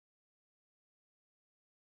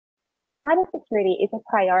Cybersecurity is a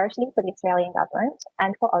priority for the Australian government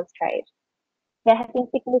and for Austrade. There has been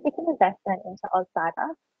significant investment into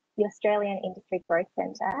AusCyber, the Australian Industry Growth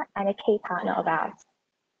Centre, and a key partner of ours.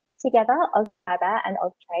 Together, AusCyber and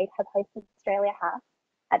Austrade have hosted Australia House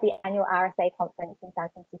at the annual RSA conference in San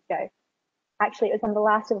Francisco. Actually, it was one of the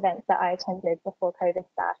last events that I attended before COVID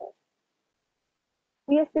started.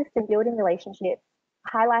 We assist in building relationships,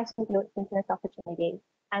 highlighting business opportunities,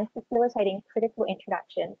 and facilitating critical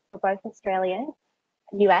introductions for both Australian,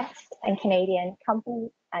 US, and Canadian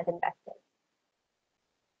companies and investors.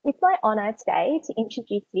 It's my honour today to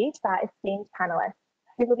introduce you to our esteemed panellists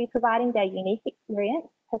who will be providing their unique experience,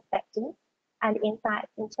 perspectives, and insights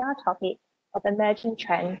into our topic of emerging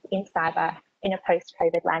trends in cyber in a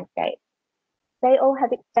post-COVID landscape. They all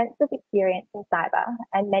have extensive experience in cyber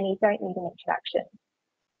and many don't need an introduction.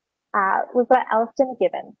 We've got Alastair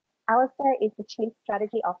MacGibbon. Alastair is the Chief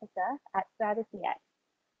Strategy Officer at CyberCX,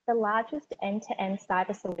 the largest end-to-end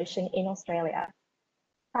cyber solution in Australia.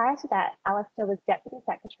 Prior to that, Alastair was Deputy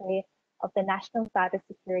Secretary of the National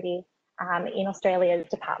Cybersecurity in Australia's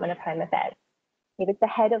Department of Home Affairs. He was the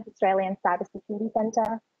head of the Australian Cybersecurity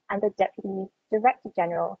Centre and the Deputy Director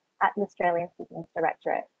General at the Australian Systems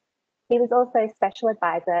Directorate. He was also Special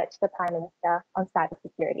Advisor to the Prime Minister on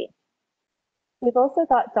cybersecurity. We've also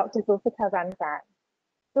got Dr. Zulfikar Ramzan.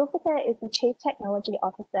 Zulfikar is the Chief Technology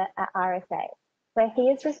Officer at RSA, where he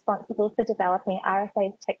is responsible for developing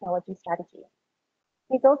RSA's technology strategy.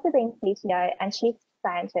 He's also been CTO and Chief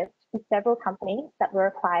Scientist for several companies that were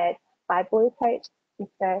acquired by Bluecoat,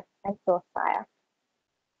 Cisco, and Sourcefire.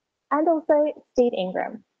 And also Steve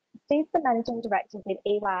Ingram. Steve's the Managing Director with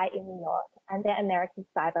EY in New York and their American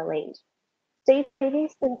Cyber Lead. Steve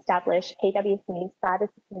previously established PwC's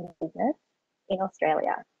cybersecurity business in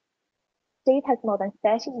Australia. Steve has more than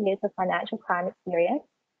 30 years of financial crime experience,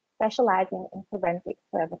 specialising in forensic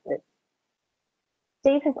services.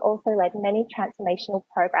 Steve has also led many transformational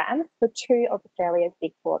programs for two of Australia's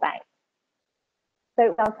big four banks.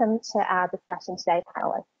 So welcome to our discussion today,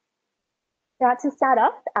 panellists. Now, to start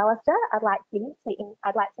off, Alastair, I'd like to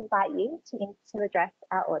invite you to address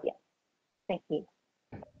our audience. Thank you.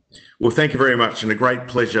 Well, thank you very much, and a great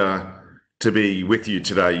pleasure to be with you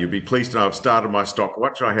today. You'll be pleased to know I've started my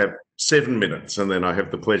stopwatch. I have 7 minutes, and then I have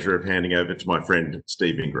the pleasure of handing over to my friend,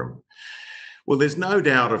 Steve Ingram. Well, there's no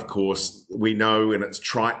doubt, of course, we know, and it's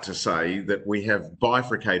trite to say, that we have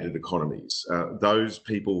bifurcated economies. Those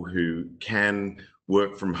people who can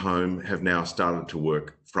work from home have now started to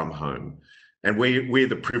work from home. And we're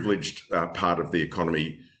the privileged part of the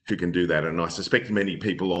economy who can do that. And I suspect many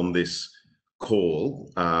people on this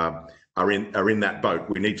call are in that boat.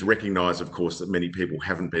 We need to recognise, of course, that many people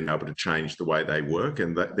haven't been able to change the way they work,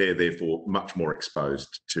 and that they're therefore much more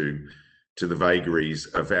exposed to the vagaries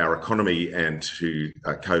of our economy and to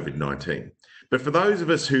COVID-19. But for those of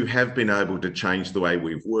us who have been able to change the way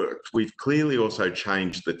we've worked, we've clearly also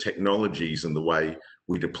changed the technologies and the way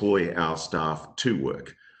we deploy our staff to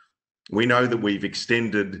work. We know that we've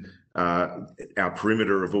extended our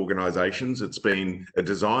perimeter of organisations. It's been a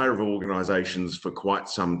desire of organisations for quite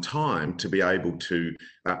some time to be able to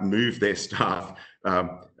move their staff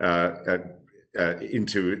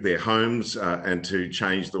into their homes and to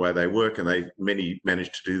change the way they work, and many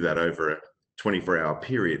managed to do that over a 24-hour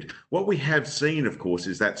period. What we have seen, of course,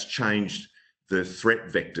 is that's changed the threat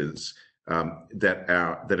vectors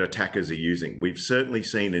that attackers are using. We've certainly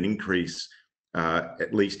seen an increase,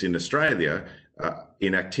 at least in Australia,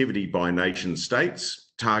 in activity by nation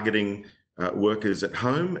states targeting workers at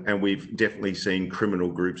home, and we've definitely seen criminal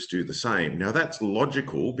groups do the same. Now, that's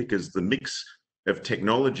logical because the mix of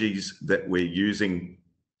technologies that we're using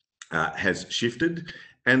has shifted,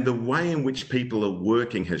 and the way in which people are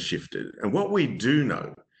working has shifted. And what we do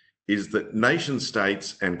know is that nation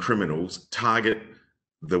states and criminals target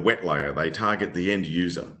the wet layer, they target the end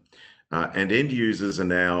user. And end users are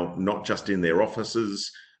now not just in their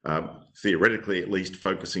offices, theoretically at least,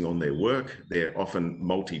 focusing on their work. They're often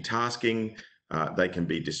multitasking, they can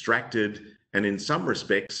be distracted, and in some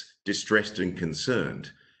respects, distressed and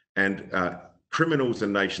concerned. And criminals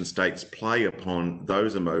and nation states play upon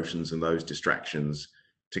those emotions and those distractions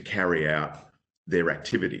to carry out their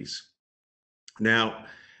activities. Now,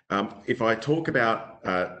 if I talk about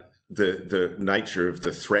the nature of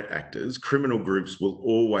the threat actors, criminal groups will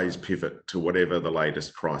always pivot to whatever the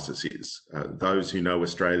latest crisis is. Those who know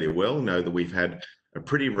Australia well know that we've had a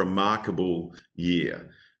pretty remarkable year.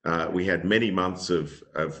 We had many months of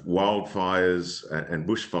wildfires and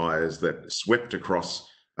bushfires that swept across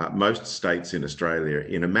most states in Australia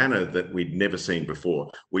in a manner that we'd never seen before.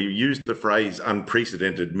 We used the phrase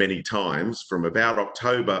unprecedented many times from about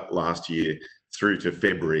October last year through to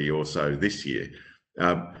February or so this year.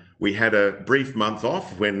 We had a brief month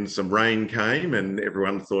off when some rain came and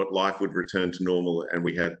everyone thought life would return to normal, and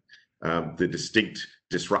we had the distinct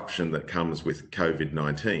disruption that comes with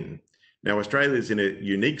COVID-19. Now, Australia is in a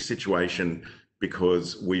unique situation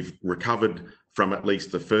because we've recovered from at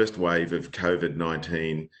least the first wave of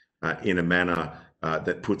COVID-19 in a manner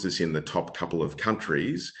that puts us in the top couple of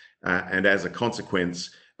countries, and as a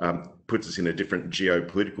consequence, puts us in a different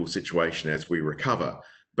geopolitical situation as we recover.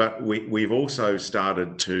 But we've also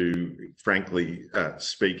started to, frankly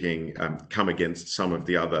speaking, come against some of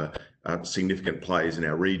the other significant players in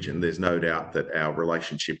our region. There's no doubt that our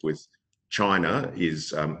relationship with China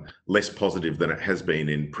is less positive than it has been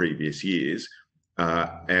in previous years.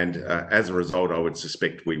 And as a result, I would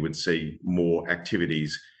suspect we would see more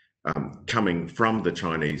activities coming from the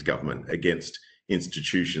Chinese government against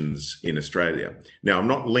institutions in Australia. Now, I'm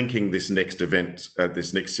not linking this next event,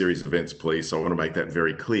 this next series of events, please, so I want to make that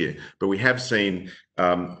very clear. But we have seen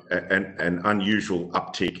an unusual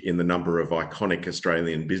uptick in the number of iconic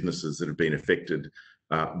Australian businesses that have been affected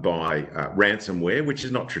by ransomware, which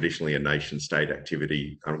is not traditionally a nation-state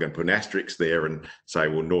activity. I'm going to put an asterisk there and say,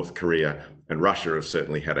 well, North Korea and Russia have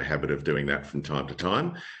certainly had a habit of doing that from time to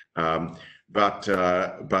time. But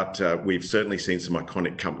we've certainly seen some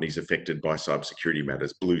iconic companies affected by cybersecurity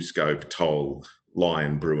matters, BlueScope, Toll,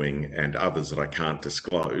 Lion Brewing, and others that I can't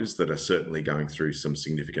disclose that are certainly going through some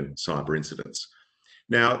significant cyber incidents.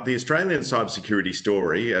 Now, the Australian cybersecurity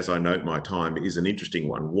story, as I note my time, is an interesting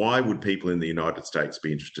one. Why would people in the United States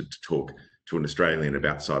be interested to talk to an Australian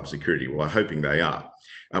about cybersecurity? Well, I'm hoping they are.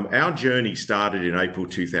 Our journey started in April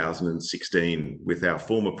 2016 with our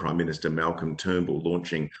former Prime Minister, Malcolm Turnbull,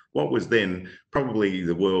 launching what was then probably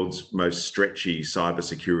the world's most stretchy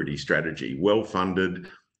cybersecurity strategy, well-funded,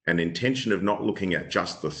 an intention of not looking at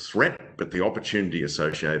just the threat, but the opportunity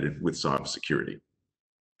associated with cybersecurity.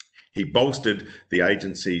 He bolstered the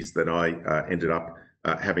agencies that I ended up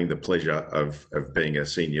having the pleasure of being a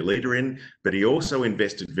senior leader in, but he also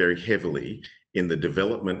invested very heavily in the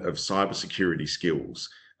development of cybersecurity skills.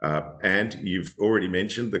 And you've already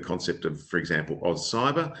mentioned the concept of, for example,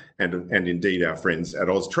 AusCyber and indeed our friends at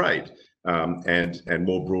Austrade and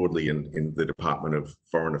more broadly in the Department of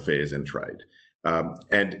Foreign Affairs and Trade.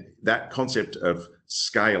 And that concept of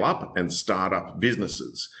scale up and start up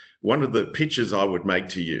businesses. One of the pitches I would make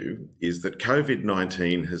to you is that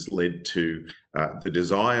COVID-19 has led to the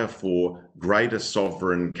desire for greater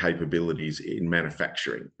sovereign capabilities in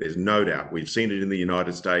manufacturing. There's no doubt. We've seen it in the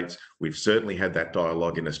United States. We've certainly had that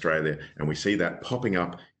dialogue in Australia, and we see that popping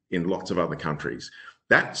up in lots of other countries.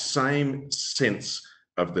 That same sense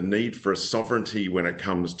of the need for a sovereignty when it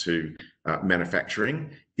comes to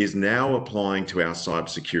manufacturing is now applying to our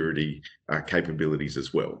cybersecurity capabilities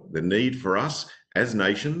as well. The need for us as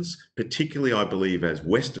nations, particularly I believe as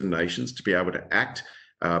Western nations, to be able to act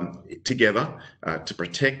together to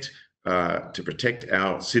protect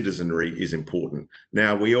our citizenry is important.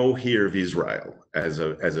 Now, we all hear of Israel as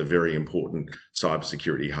a very important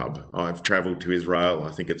cybersecurity hub. I've travelled to Israel.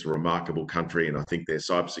 I think it's a remarkable country, and I think their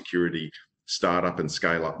cybersecurity startup and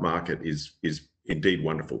scale-up market is indeed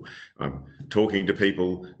wonderful. I'm talking to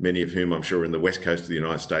people, many of whom I'm sure are in the West Coast of the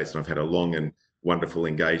United States, and I've had a long and wonderful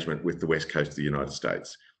engagement with the West Coast of the United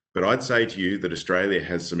States. But I'd say to you that Australia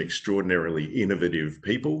has some extraordinarily innovative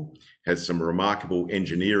people, has some remarkable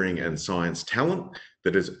engineering and science talent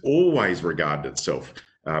that has always regarded itself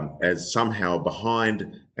as somehow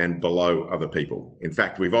behind and below other people. In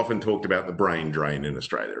fact, we've often talked about the brain drain in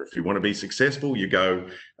Australia. If you want to be successful, you go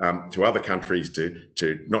to other countries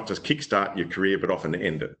to not just kickstart your career, but often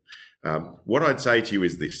end it. What I'd say to you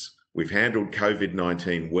is this. We've handled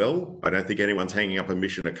COVID-19 well. I don't think anyone's hanging up a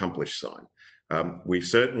mission accomplished sign. We've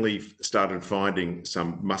certainly started finding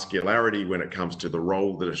some muscularity when it comes to the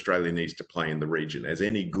role that Australia needs to play in the region, as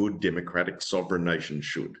any good democratic sovereign nation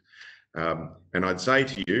should. And I'd say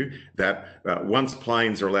to you that once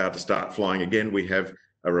planes are allowed to start flying again, we have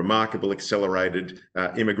a remarkable accelerated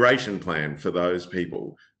immigration plan for those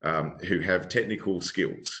people who have technical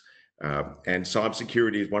skills. And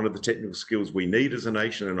cybersecurity is one of the technical skills we need as a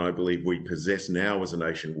nation, and I believe we possess now as a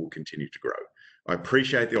nation will continue to grow. I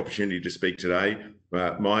appreciate the opportunity to speak today.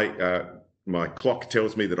 My clock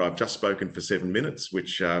tells me that I've just spoken for 7 minutes,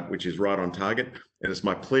 which is right on target. And it's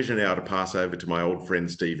my pleasure now to pass over to my old friend,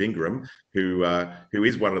 Steve Ingram, who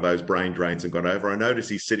is one of those brain drains and got over. I notice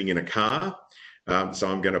he's sitting in a car. So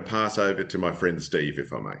I'm going to pass over to my friend, Steve,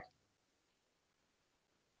 if I may.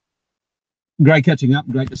 Great catching up.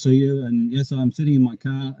 Great to see you. And yes, I'm sitting in my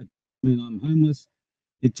car. I mean, I'm homeless.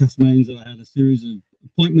 It just means that I had a series of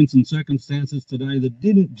appointments and circumstances today that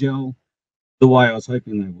didn't gel the way I was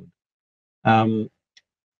hoping they would. To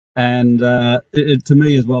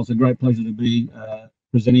me as well, it's a great pleasure to be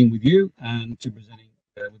presenting with you and to presenting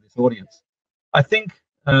with this audience. I think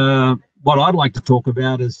what I'd like to talk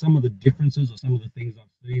about is some of the differences or some of the things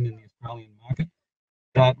I've seen in the Australian market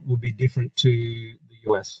that would be different to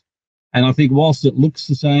the US. And I think whilst it looks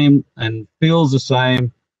the same and feels the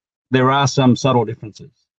same, there are some subtle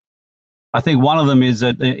differences. I think one of them is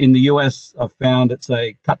that in the US, I've found it's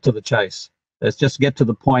a cut to the chase. Let's just get to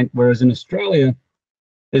the point, whereas in Australia,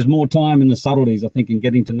 there's more time in the subtleties, I think, in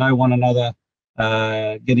getting to know one another,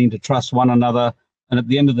 getting to trust one another. And at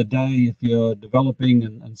the end of the day, if you're developing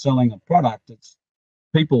and selling a product, it's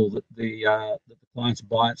people that the clients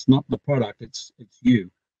buy. It's not the product, it's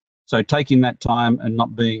you. So taking that time and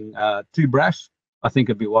not being too brash, I think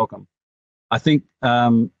would be welcome. I think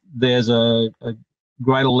there's a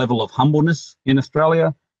greater level of humbleness in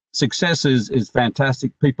Australia. Success is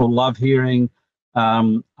fantastic. People love hearing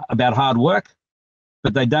about hard work,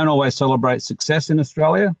 but they don't always celebrate success in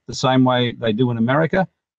Australia the same way they do in America.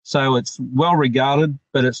 So it's well regarded,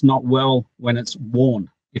 but it's not well when it's worn,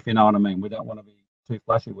 if you know what I mean. We don't want to be too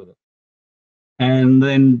flashy with it. And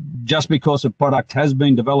then just because a product has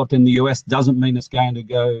been developed in the US doesn't mean it's going to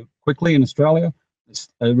go quickly in Australia. It's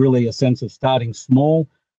really a sense of starting small,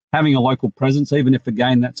 having a local presence, even if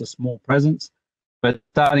again that's a small presence, but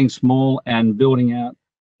starting small and building out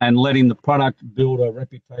and letting the product build a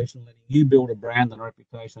reputation, letting you build a brand and a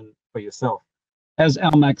reputation for yourself. As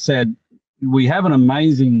Almac said, we have an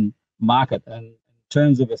amazing market, and in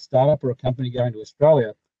terms of a startup or a company going to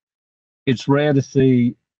Australia, it's rare to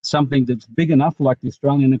see something that's big enough like the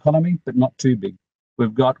Australian economy, but not too big.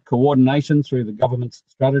 We've got coordination through the government's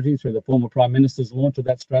strategy, through the former Prime Minister's launch of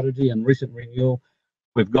that strategy and recent renewal.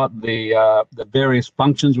 We've got the various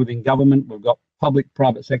functions within government. We've got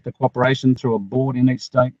public-private sector cooperation through a board in each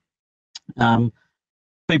state.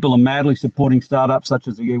 People are madly supporting startups such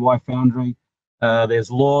as the EY Foundry. There's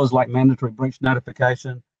laws like mandatory breach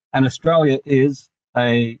notification, and Australia is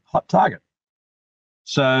a hot target.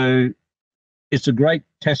 So it's a great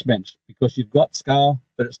test bench because you've got scale,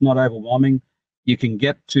 but it's not overwhelming. You can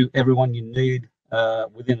get to everyone you need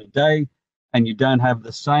within a day, and you don't have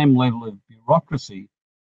the same level of bureaucracy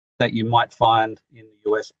that you might find in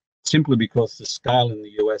the US, simply because the scale in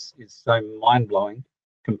the US is so mind-blowing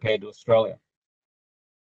compared to Australia.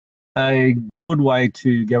 A good way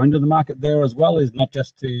to go into the market there as well is not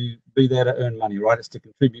just to be there to earn money, right? It's to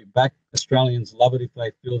contribute back. Australians love it if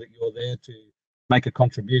they feel that you're there to make a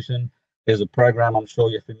contribution. There's a program I'm sure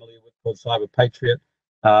you're familiar with called Cyber Patriot.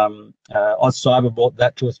 AusCyber brought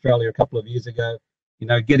that to Australia a couple of years ago. You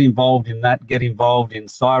know, get involved in that, get involved in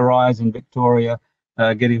CyRise in Victoria,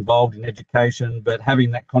 get involved in education, but having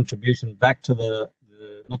that contribution back to the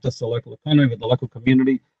not just the local economy, but the local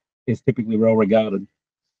community is typically well regarded.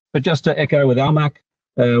 But just to echo with Almac,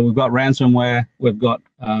 we've got ransomware, we've got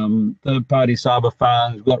third-party cyber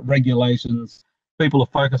funds, we've got regulations. People are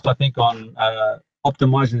focused, I think, on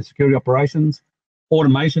optimizing the security operations.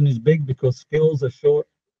 Automation is big because skills are short,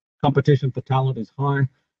 competition for talent is high.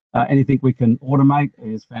 Anything we can automate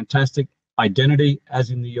is fantastic. Identity, as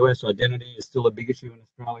in the US, identity is still a big issue in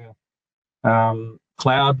Australia.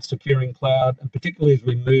 Cloud, securing cloud, and particularly as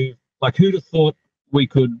we move, like who'd have thought we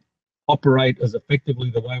could operate as effectively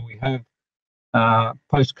the way we have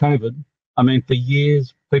post-COVID. I mean, for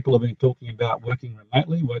years, people have been talking about working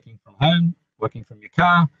remotely, working from home, working from your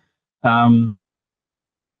car.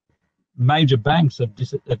 Major banks have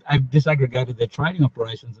disaggregated their trading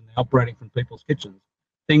operations and they're operating from people's kitchens.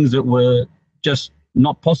 Things that were just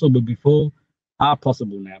not possible before are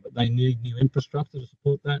possible now, but they need new infrastructure to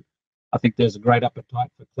support that. I think there's a great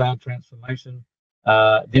appetite for cloud transformation.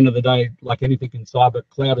 At the end of the day, like anything in cyber,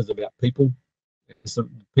 cloud is about people. It's the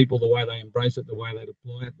people, the way they embrace it, the way they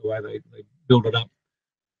deploy it, the way they build it up.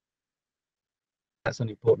 That's an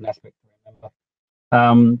important aspect to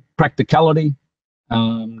remember. Practicality,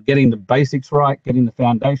 getting the basics right, getting the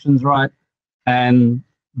foundations right, and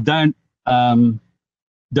don't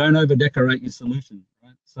over-decorate your solution.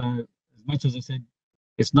 Right? So as much as I said,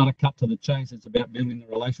 it's not a cut to the chase, it's about building the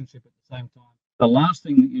relationship at the same time. The last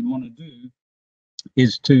thing that you'd want to do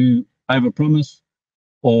is to overpromise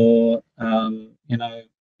or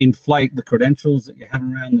inflate the credentials that you have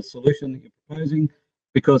around the solution that you're proposing,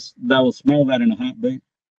 because they will smell that in a heartbeat.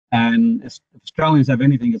 And if Australians have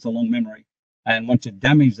anything, it's a long memory. And once you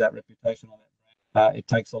damage that reputation on that brand, it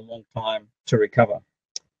takes a long time to recover.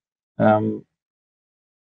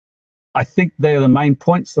 I think they're the main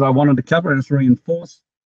points that I wanted to cover and just reinforce.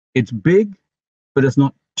 It's big, but it's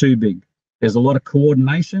not too big. There's a lot of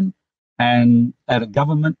coordination, and at a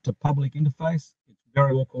government to public interface, it's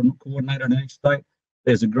very well coordinated in each state.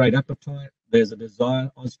 There's a great appetite. There's a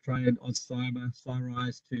desire, Austrade, AusCyber,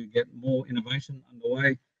 Cyrise, to get more innovation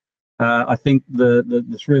underway. I think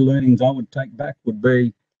the three learnings I would take back would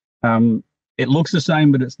be, it looks the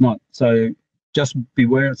same, but it's not. So just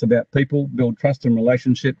beware. It's about people, build trust and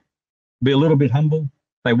relationship, be a little bit humble.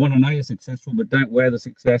 They want to know you're successful, but don't wear the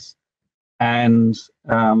success. And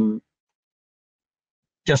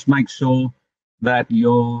just make sure that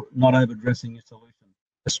you're not overdressing your solution.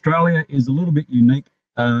 Australia is a little bit unique.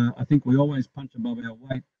 I think we always punch above our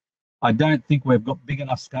weight. I don't think we've got big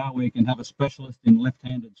enough scale where you can have a specialist in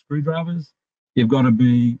left-handed screwdrivers. You've got to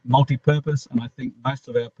be multi-purpose, and I think most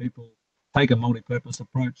of our people take a multi-purpose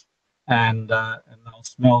approach, and they'll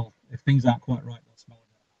smell, if things aren't quite right, they'll smell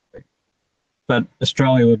it. But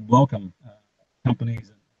Australia would welcome companies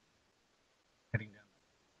and heading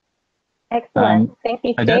down. Excellent. Thank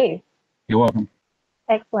you, Steve. You're welcome.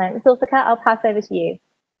 Excellent. Zulfikar, I'll pass over to you.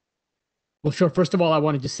 Well, sure. First of all, I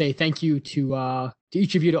wanted to say thank you to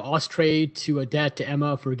each of you, to Austrade, to Adet, to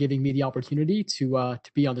Emma, for giving me the opportunity to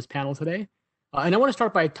be on this panel today. And I want to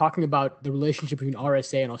start by talking about the relationship between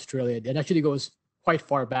RSA and Australia. It actually goes quite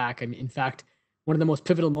far back. I mean, in fact, one of the most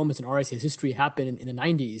pivotal moments in RSA's history happened in the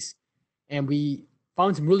 90s. And we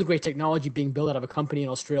found some really great technology being built out of a company in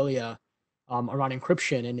Australia around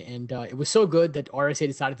encryption. And it was so good that RSA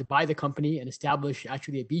decided to buy the company and establish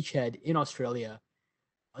actually a beachhead in Australia.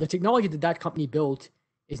 The technology that that company built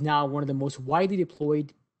is now one of the most widely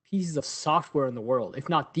deployed pieces of software in the world, if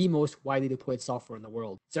not the most widely deployed software in the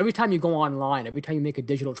world. So every time you go online, every time you make a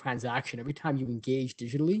digital transaction, every time you engage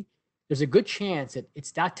digitally, there's a good chance that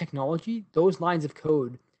it's that technology, those lines of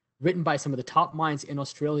code written by some of the top minds in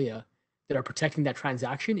Australia that are protecting that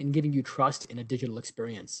transaction and giving you trust in a digital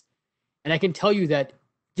experience. And I can tell you that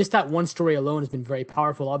just that one story alone has been very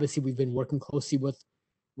powerful. Obviously, we've been working closely with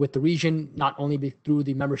the region, not only through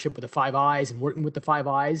the membership with the Five Eyes and working with the Five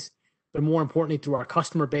Eyes, but more importantly, through our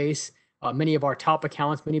customer base. Many of our top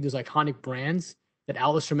accounts, many of those iconic brands that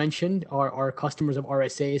Alastair mentioned are customers of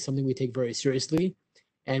RSA, something we take very seriously.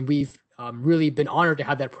 And we've really been honored to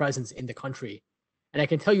have that presence in the country. And I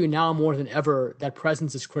can tell you now more than ever, that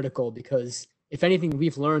presence is critical because if anything,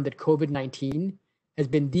 we've learned that COVID-19 has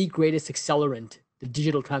been the greatest accelerant, the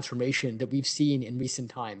digital transformation that we've seen in recent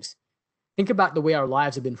times. Think about the way our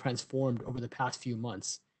lives have been transformed over the past few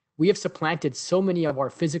months. We have supplanted so many of our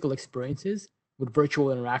physical experiences with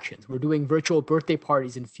virtual interactions. We're doing virtual birthday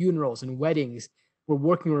parties and funerals and weddings. We're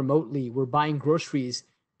working remotely. We're buying groceries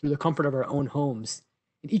through the comfort of our own homes.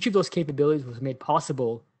 And each of those capabilities was made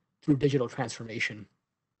possible through digital transformation.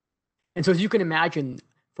 And so as you can imagine,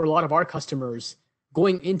 for a lot of our customers,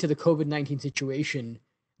 going into the COVID-19 situation,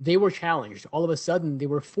 they were challenged. All of a sudden, they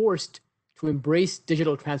were forced to embrace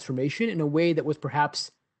digital transformation in a way that was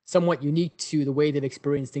perhaps somewhat unique to the way they've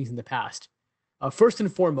experienced things in the past. First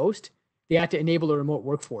and foremost, they had to enable a remote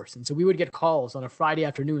workforce. And so we would get calls on a Friday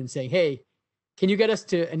afternoon saying, hey, can you get us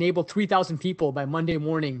to enable 3,000 people by Monday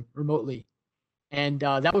morning remotely? And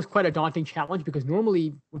that was quite a daunting challenge because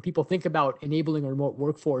normally when people think about enabling a remote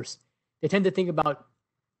workforce, they tend to think about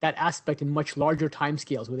that aspect in much larger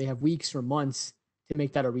timescales where they have weeks or months to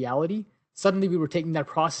make that a reality. Suddenly we were taking that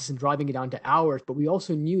process and driving it down to hours, but we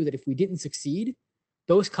also knew that if we didn't succeed,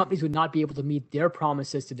 those companies would not be able to meet their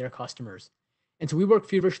promises to their customers. And so we worked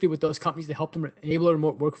feverishly with those companies to help them enable a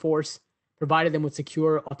remote workforce, provided them with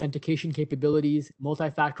secure authentication capabilities,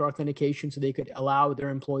 multi-factor authentication so they could allow their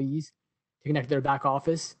employees to connect to their back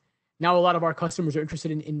office. Now, a lot of our customers are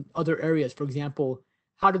interested in other areas. For example,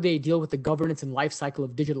 how do they deal with the governance and life cycle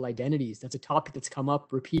of digital identities? That's a topic that's come up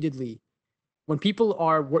repeatedly. When people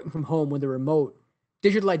are working from home, when they're remote,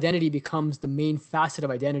 digital identity becomes the main facet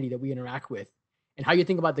of identity that we interact with. And how you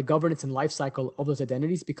think about the governance and life cycle of those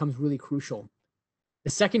identities becomes really crucial.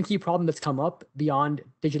 The second key problem that's come up beyond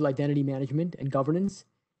digital identity management and governance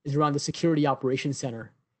is around the Security Operations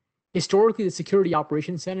Center. Historically, the Security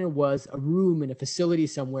Operations Center was a room in a facility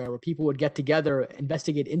somewhere where people would get together,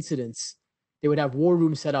 investigate incidents. They would have war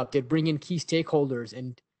rooms set up. They'd bring in key stakeholders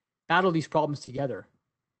and battle these problems together.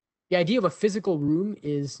 The idea of a physical room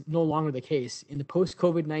is no longer the case. In the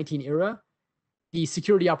post-COVID-19 era, the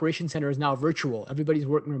Security Operations Center is now virtual. Everybody's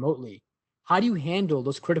working remotely. How do you handle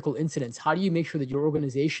those critical incidents? How do you make sure that your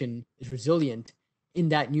organization is resilient in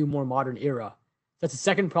that new, more modern era? That's the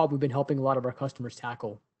second problem we've been helping a lot of our customers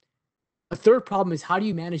tackle. A third problem is how do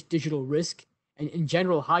you manage digital risk? And in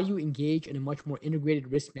general, how you engage in a much more integrated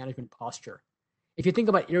risk management posture. If you think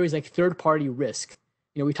about areas like third-party risk,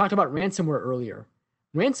 we talked about ransomware earlier.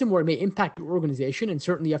 Ransomware may impact your organization, and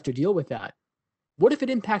certainly you have to deal with that. What if it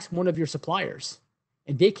impacts one of your suppliers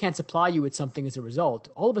and they can't supply you with something as a result?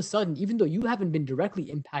 All of a sudden, even though you haven't been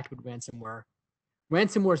directly impacted with ransomware,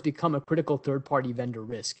 ransomware has become a critical third-party vendor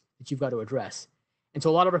risk that you've got to address. And so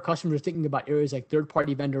a lot of our customers are thinking about areas like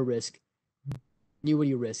third-party vendor risk,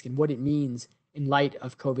 annuity risk, and what it means in light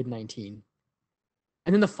of COVID-19.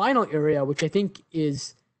 And then the final area, which I think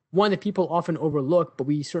is one that people often overlook, but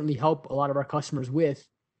we certainly help a lot of our customers with,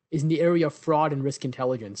 is in the area of fraud and risk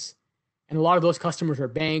intelligence. And a lot of those customers are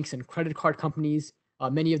banks and credit card companies,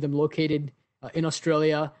 many of them located in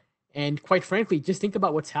Australia. And quite frankly, just think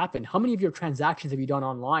about what's happened. How many of your transactions have you done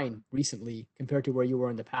online recently compared to where you were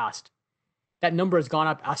in the past? That number has gone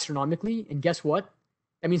up astronomically. And guess what?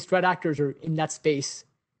 That means threat actors are in that space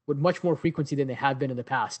with much more frequency than they have been in the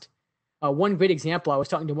past. One great example, I was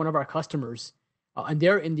talking to one of our customers, and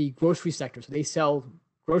they're in the grocery sector. So they sell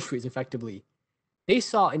groceries effectively. They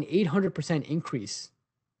saw an 800% increase.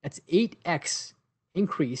 That's 8x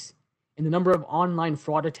increase in the number of online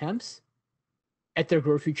fraud attempts at their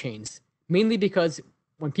grocery chains, mainly because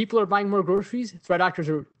when people are buying more groceries, threat actors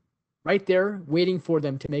are right there waiting for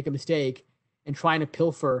them to make a mistake and trying to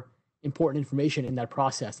pilfer important information in that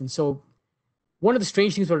process. And so one of the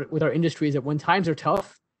strange things with our industry is that when times are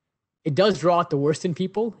tough, it does draw out the worst in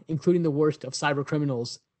people, including the worst of cyber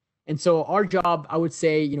criminals. And so our job, I would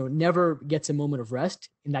say, never gets a moment of rest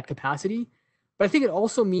in that capacity. But I think it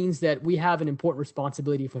also means that we have an important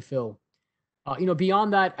responsibility to fulfill.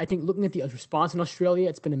 Beyond that, I think looking at the response in Australia,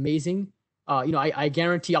 it's been amazing. I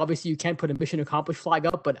guarantee, obviously, you can't put a mission accomplished flag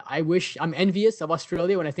up, but I'm envious of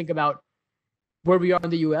Australia when I think about where we are in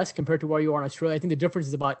the US compared to where you are in Australia. I think the difference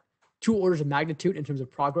is about 2 orders of magnitude in terms of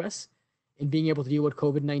progress in being able to deal with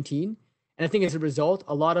COVID-19. And I think as a result,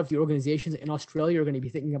 a lot of the organizations in Australia are going to be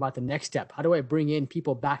thinking about the next step. How do I bring in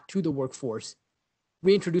people back to the workforce,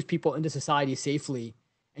 reintroduce people into society safely,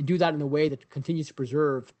 and do that in a way that continues to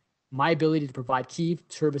preserve my ability to provide key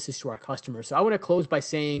services to our customers? So I want to close by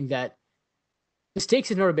saying that the stakes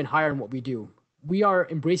have never been higher in what we do. We are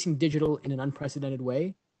embracing digital in an unprecedented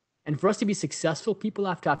way. And for us to be successful, people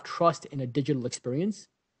have to have trust in a digital experience.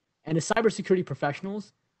 And as cybersecurity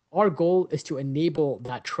professionals, our goal is to enable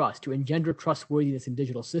that trust, to engender trustworthiness in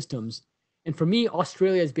digital systems. And for me,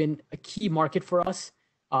 Australia has been a key market for us,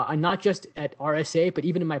 and not just at RSA, but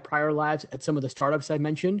even in my prior lives at some of the startups I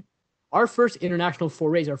mentioned. Our first international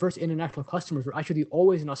forays, our first international customers were actually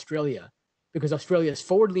always in Australia, because Australia is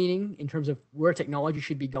forward-leaning in terms of where technology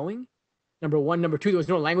should be going. Number one. Number two, there was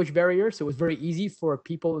no language barrier, so it was very easy for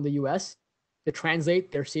people in the US to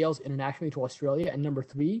translate their sales internationally to Australia. And number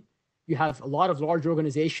three, you have a lot of large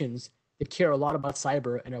organizations that care a lot about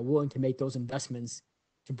cyber and are willing to make those investments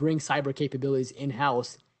to bring cyber capabilities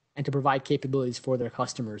in-house and to provide capabilities for their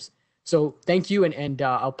customers. So thank you, and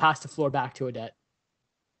I'll pass the floor back to Odette.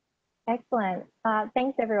 Excellent.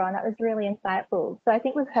 Thanks, everyone. That was really insightful. So I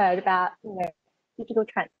think we've heard about, digital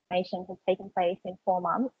transformation has taken place in 4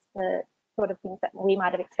 months, the sort of things that we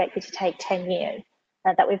might have expected to take 10 years,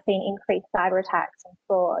 that we've seen increased cyber attacks and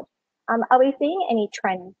fraud. Are we seeing any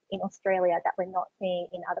trends in Australia that we're not seeing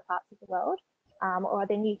in other parts of the world? Or are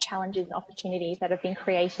there new challenges and opportunities that have been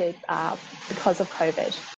created because of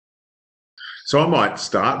COVID? So I might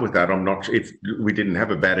start with that. I'm not sure if we didn't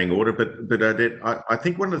have a batting order, but I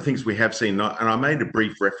think one of the things we have seen, and I made a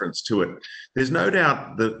brief reference to it, there's no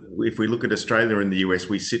doubt that if we look at Australia and the US,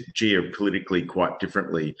 we sit geopolitically quite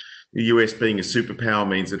differently. The US being a superpower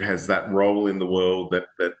means it has that role in the world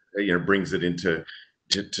that brings it into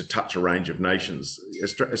to touch a range of nations.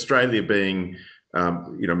 Australia being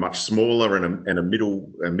much smaller and a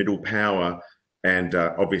middle power. And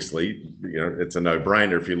obviously, it's a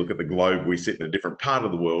no-brainer. If you look at the globe, we sit in a different part of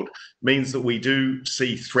the world, means that we do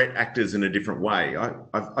see threat actors in a different way.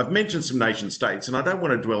 I've mentioned some nation states, and I don't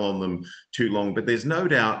want to dwell on them too long, but there's no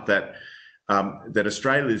doubt that that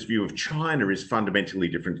Australia's view of China is fundamentally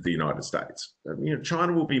different to the United States.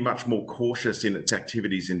 China will be much more cautious in its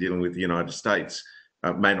activities in dealing with the United States.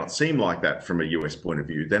 May not seem like that from a US point of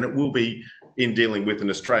view, than it will be in dealing with an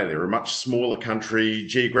Australia, a much smaller country,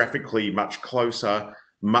 geographically much closer,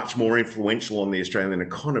 much more influential on the Australian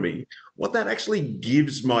economy. What that actually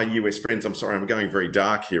gives my US friends, I'm sorry, I'm going very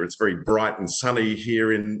dark here. It's very bright and sunny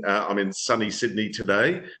here I'm in sunny Sydney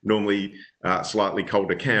today, normally slightly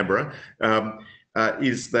colder Canberra.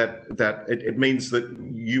 Is that it means that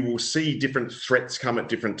you will see different threats come at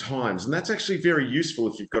different times. And that's actually very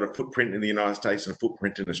useful if you've got a footprint in the United States and a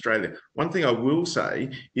footprint in Australia. One thing I will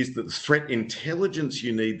say is that the threat intelligence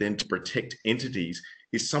you need then to protect entities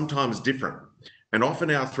is sometimes different. And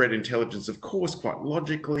often our threat intelligence, of course, quite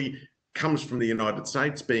logically comes from the United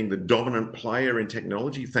States being the dominant player in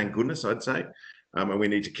technology, thank goodness, I'd say. And we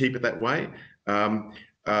need to keep it that way.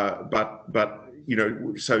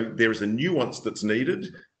 So there is a nuance that's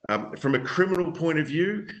needed From a criminal point of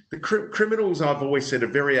view, the criminals, I've always said, are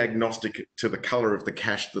very agnostic to the color of the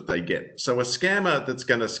cash that they get. So a scammer that's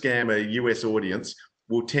going to scam a US audience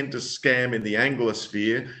will tend to scam in the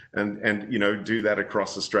Anglosphere and do that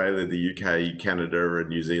across Australia, the UK, Canada, and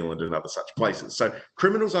New Zealand, and other such places. So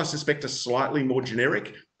criminals, I suspect, are slightly more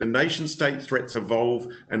generic. The nation-state threats evolve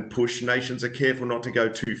and push. Nations are careful not to go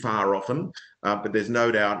too far often, but there's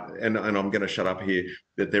no doubt, and I'm going to shut up here,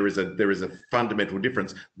 that there is a fundamental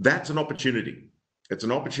difference. That's an opportunity. It's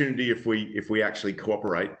an opportunity if we actually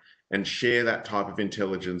cooperate and share that type of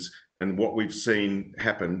intelligence. And what we've seen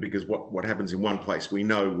happen, because what happens in one place, we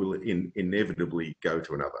know will inevitably go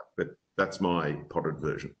to another. But that's my potted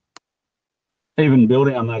version. Even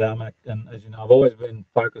building on that, Mac, and as you know, I've always been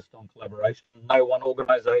focused on collaboration. No one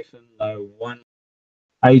organisation, no one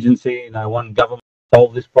agency, no one government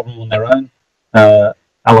solve this problem on their own.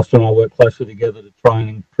 Alastair and I work closely together to try and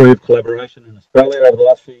improve collaboration in Australia over the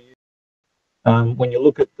last few years. When you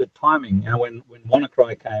look at the timing, when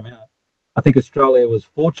WannaCry came out, I think Australia was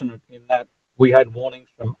fortunate in that we had warnings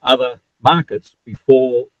from other markets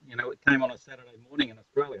before, it came on a Saturday morning in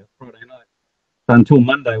Australia, Friday night. So until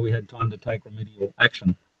Monday, we had time to take remedial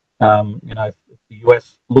action. If the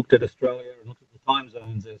US looked at Australia and looked at the time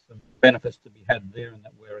zones, there's some benefits to be had there and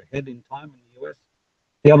that we're ahead in time in the US.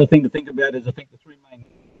 The other thing to think about is I think the three main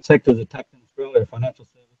sectors attacked in Australia are financial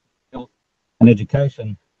services, health, and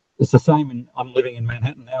education. It's the same I'm living in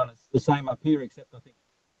Manhattan now, and it's the same up here, except I think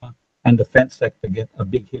and defence sector get a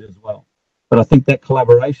big hit as well. But I think that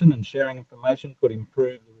collaboration and sharing information could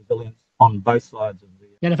improve the resilience on both sides of the.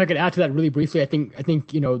 And if I could add to that really briefly, I think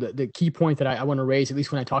the key point that I want to raise, at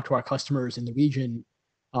least when I talk to our customers in the region,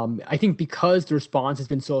 I think because the response has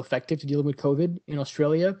been so effective to dealing with COVID in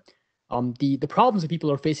Australia, the problems that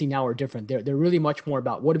people are facing now are different. They're really much more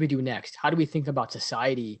about what do we do next? How do we think about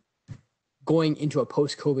society going into a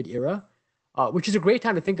post-COVID era? Which is a great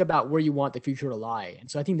time to think about where you want the future to lie.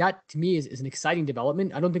 And so I think that, to me, is an exciting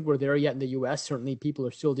development. I don't think we're there yet in the US. Certainly, people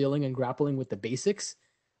are still dealing and grappling with the basics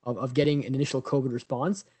of getting an initial COVID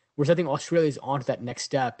response, whereas I think Australia is on to that next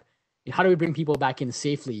step. And how do we bring people back in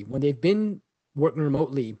safely? When they've been working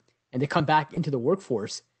remotely and they come back into the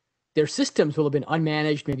workforce, their systems will have been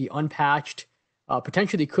unmanaged, maybe unpatched,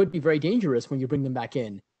 potentially could be very dangerous when you bring them back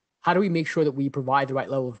in. How do we make sure that we provide the right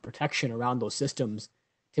level of protection around those systems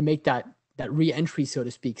to make that re-entry, so to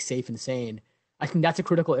speak, safe and sane? I think that's a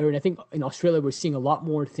critical area. And I think in Australia, we're seeing a lot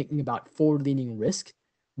more thinking about forward-leaning risk.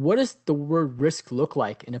 What does the word risk look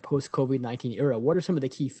like in a post-COVID-19 era? What are some of the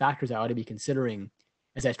key factors I ought to be considering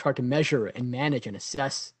as I start to measure and manage and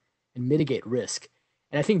assess and mitigate risk?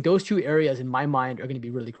 And I think those two areas in my mind are going to be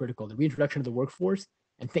really critical. The reintroduction of the workforce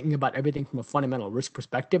and thinking about everything from a fundamental risk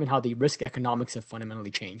perspective and how the risk economics have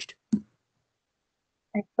fundamentally changed.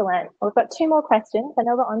 Excellent. Well, we've got two more questions. I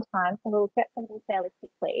know we're on time, so we'll get them fairly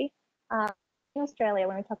quickly. In Australia,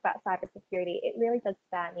 when we talk about cybersecurity, it really does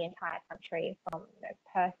span the entire country, from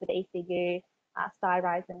Perth with ECU,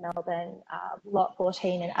 Skyrise in Melbourne, Lot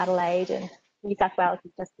 14 in Adelaide, and New South Wales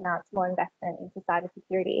has just announced more investment into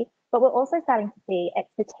cybersecurity. But we're also starting to see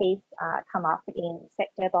expertise come up in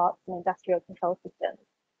sector bots and industrial control systems.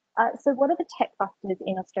 So what are the tech clusters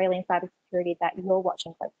in Australian cybersecurity that you're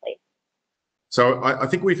watching closely? So I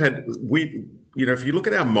think if you look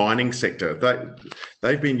at our mining sector,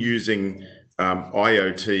 they've been using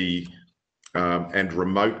IoT and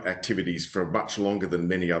remote activities for much longer than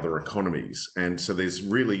many other economies. And so there's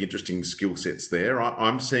really interesting skill sets there.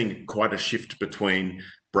 I'm seeing quite a shift between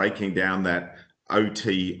breaking down that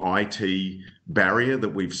OT, IT barrier that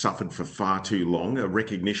we've suffered for far too long, a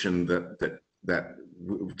recognition that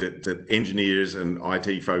engineers and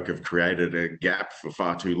IT folk have created a gap for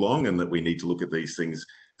far too long, and that we need to look at these things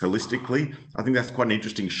holistically. I think that's quite an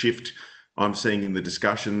interesting shift I'm seeing in the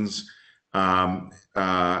discussions. And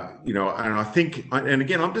I think, and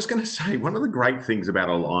again, I'm just going to say, one of the great things about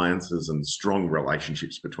alliances and strong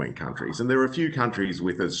relationships between countries, and there are a few countries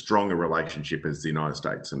with as strong a relationship as the United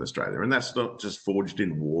States and Australia, and that's not just forged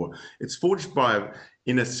in war. It's forged by,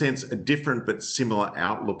 in a sense, a different but similar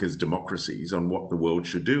outlook as democracies on what the world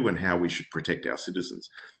should do and how we should protect our citizens.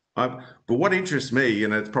 But what interests me,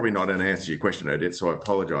 and it's probably not an answer to your question, Odette, so I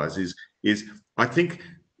apologise, is I think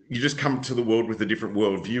you just come to the world with a different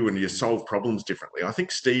worldview and you solve problems differently. I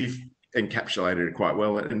think Steve encapsulated it quite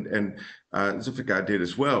well, and Zulfikar did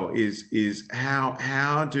as well. Is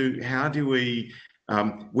how do we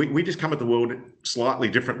We just come at the world slightly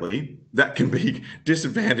differently. That can be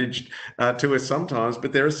disadvantaged to us sometimes,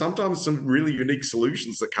 but there are sometimes some really unique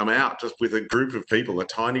solutions that come out just with a group of people, a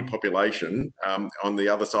tiny population on the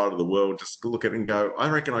other side of the world, just look at it and go, I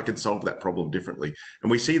reckon I can solve that problem differently.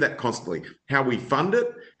 And we see that constantly. How we fund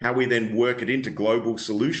it, how we then work it into global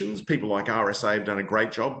solutions. People like RSA have done a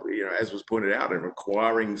great job, as was pointed out, of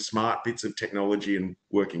acquiring smart bits of technology and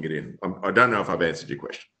working it in. I don't know if I've answered your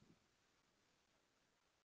question.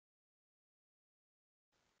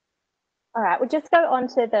 All right, we'll just go on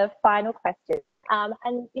to the final question.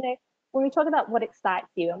 And when we talk about what excites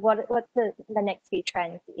you and what's the next few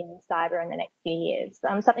trends in cyber in the next few years,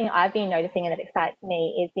 something I've been noticing and that excites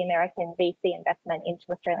me is the American VC investment into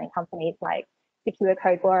Australian companies like Secure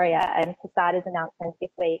Code Warrior and Posada's announcements this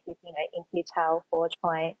week with Intel,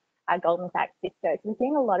 ForgePoint, Goldman Sachs, Cisco. So we're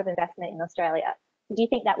seeing a lot of investment in Australia. Do you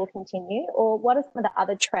think that will continue, or what are some of the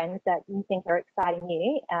other trends that you think are exciting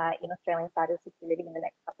you in Australian cybersecurity in the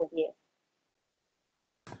next couple of years?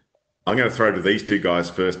 I'm going to throw to these two guys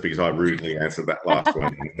first because I rudely answered that last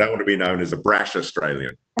one. I don't want to be known as a brash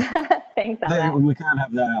Australian. Thanks, we can't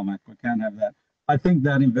have that, Almac. We can't have that. I think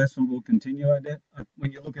that investment will continue.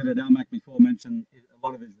 When you look at it, Almac before mentioned a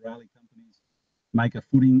lot of Israeli companies make a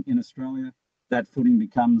footing in Australia. That footing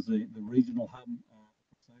becomes the regional hub.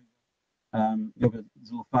 Look at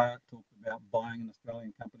Zulfikar talked about buying an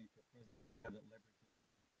Australian company for that leverage.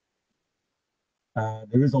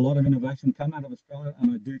 There is a lot of innovation come out of Australia,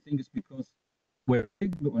 and I do think it's because we're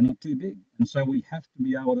big, but we're not too big. And so we have to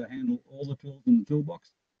be able to handle all the tools in the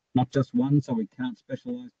toolbox, not just one, so we can't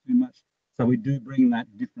specialize too much. So we do bring that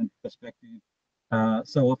different perspective.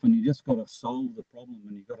 So often you just got to solve the problem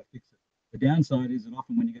and you've got to fix it. The downside is that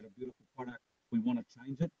often when you get a beautiful product, we want to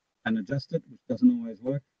change it and adjust it, which doesn't always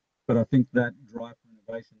work. But I think that drive for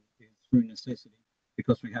innovation is through necessity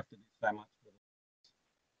because we have to do so much.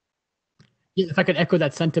 Yeah, if I could echo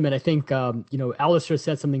that sentiment, I think Alastair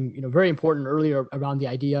said something very important earlier around the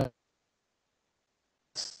idea.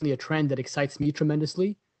 It's a trend that excites me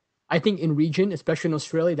tremendously. I think in region, especially in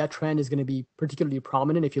Australia, that trend is going to be particularly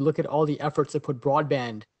prominent. If you look at all the efforts to put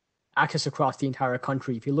broadband access across the entire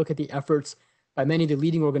country, if you look at the efforts by many of the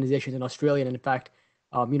leading organizations in Australia, and in fact,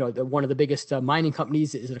 one of the biggest mining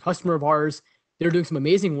companies is a customer of ours. They're doing some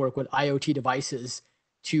amazing work with IoT devices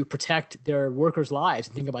to protect their workers' lives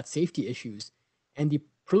and think about safety issues. And the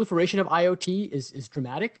proliferation of IoT is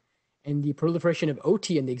dramatic. And the proliferation of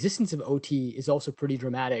OT and the existence of OT is also pretty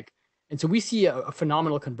dramatic. And so we see a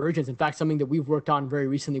phenomenal convergence. In fact, something that we've worked on very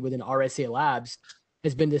recently within RSA Labs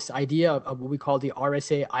has been this idea of what we call the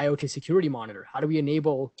RSA IoT security monitor. How do we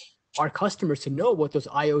enable our customers to know what those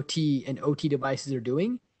IoT and OT devices are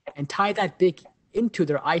doing and tie that big into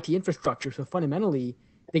their IT infrastructure? So fundamentally,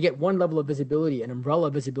 they get one level of visibility, an umbrella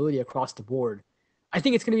visibility across the board. I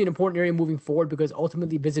think it's going to be an important area moving forward because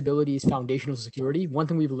ultimately visibility is foundational to security. One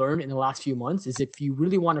thing we've learned in the last few months is if you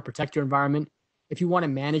really want to protect your environment, if you want to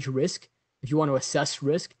manage risk, if you want to assess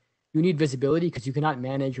risk, you need visibility because you cannot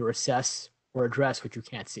manage or assess or address what you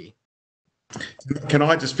can't see. Can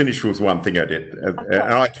I just finish with one thing I did?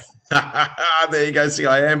 There you go. See,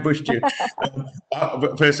 I ambushed you.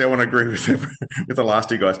 But firstly, I want to agree with the last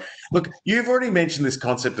two guys. Look, you've already mentioned this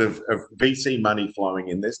concept of VC money flowing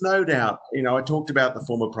in. There's no doubt. I talked about the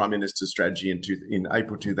former Prime Minister's strategy in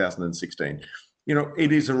April 2016.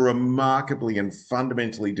 It is a remarkably and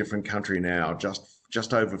fundamentally different country now,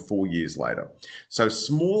 just over 4 years later. So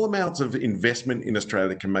small amounts of investment in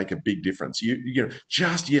Australia can make a big difference.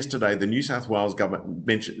 Just yesterday, the New South Wales government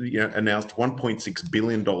announced $1.6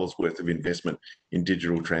 billion worth of investment in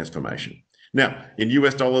digital transformation. Now, in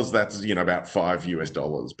US dollars, that's about $5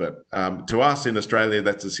 US, but to us in Australia,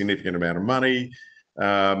 that's a significant amount of money.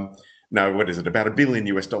 No, what is it? About $1 billion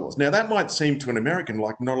US. Now that might seem to an American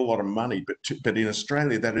like not a lot of money, but in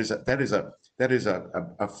Australia that is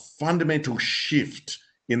a fundamental shift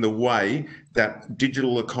in the way that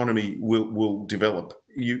digital economy will develop.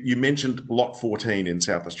 You mentioned Lot 14 in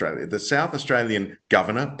South Australia. The South Australian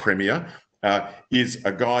Governor, Premier, is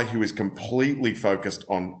a guy who is completely focused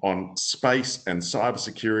on space and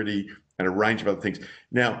cybersecurity and a range of other things.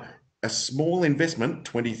 Now, a small investment,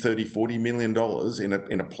 $20, $30, $40 million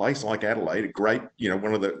in a place like Adelaide, a great,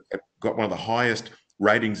 got one of the highest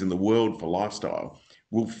ratings in the world for lifestyle,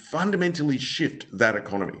 will fundamentally shift that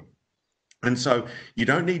economy. And so you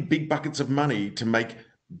don't need big buckets of money to make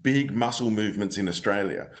big muscle movements in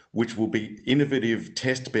Australia, which will be innovative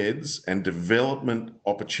test beds and development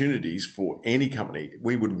opportunities for any company.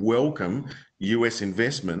 We would welcome US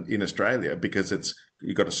investment in Australia because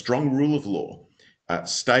you've got a strong rule of law,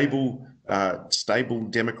 stable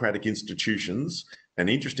democratic institutions, an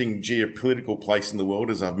interesting geopolitical place in the world,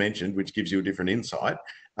 as I've mentioned, which gives you a different insight,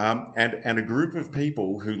 and a group of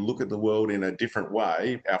people who look at the world in a different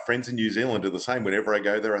way. Our friends in New Zealand are the same. Whenever I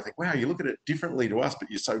go there, I think, wow, you look at it differently to us, but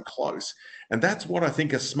you're so close. And that's what I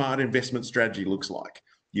think a smart investment strategy looks like.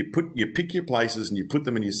 You pick your places and you put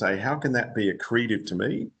them and you say, how can that be accretive to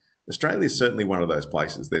me? Australia is certainly one of those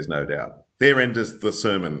places, there's no doubt. There ends the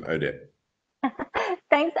sermon, Odette.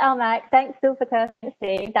 Thanks, Almac. Thanks, Zulfikar.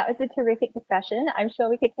 Steve. That was a terrific discussion. I'm sure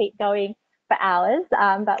we could keep going for hours,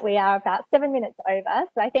 but we are about 7 minutes over.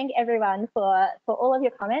 So I thank everyone for all of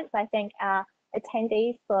your comments. I thank our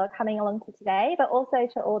attendees for coming along to today, but also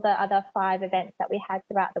to all the other 5 events that we had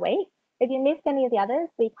throughout the week. If you missed any of the others,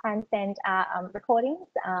 we can send our recordings.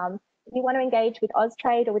 If you want to engage with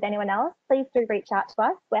Austrade or with anyone else, please do reach out to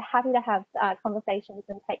us. We're happy to have conversations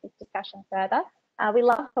and take this discussion further. We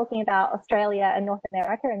love talking about Australia and North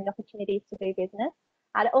America and the opportunities to do business.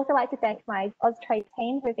 I'd also like to thank my Austrade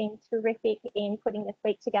team who've been terrific in putting this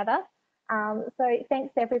week together. So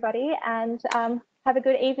thanks everybody, and have a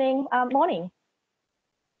good evening, morning.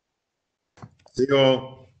 See you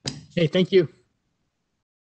all. Hey, thank you.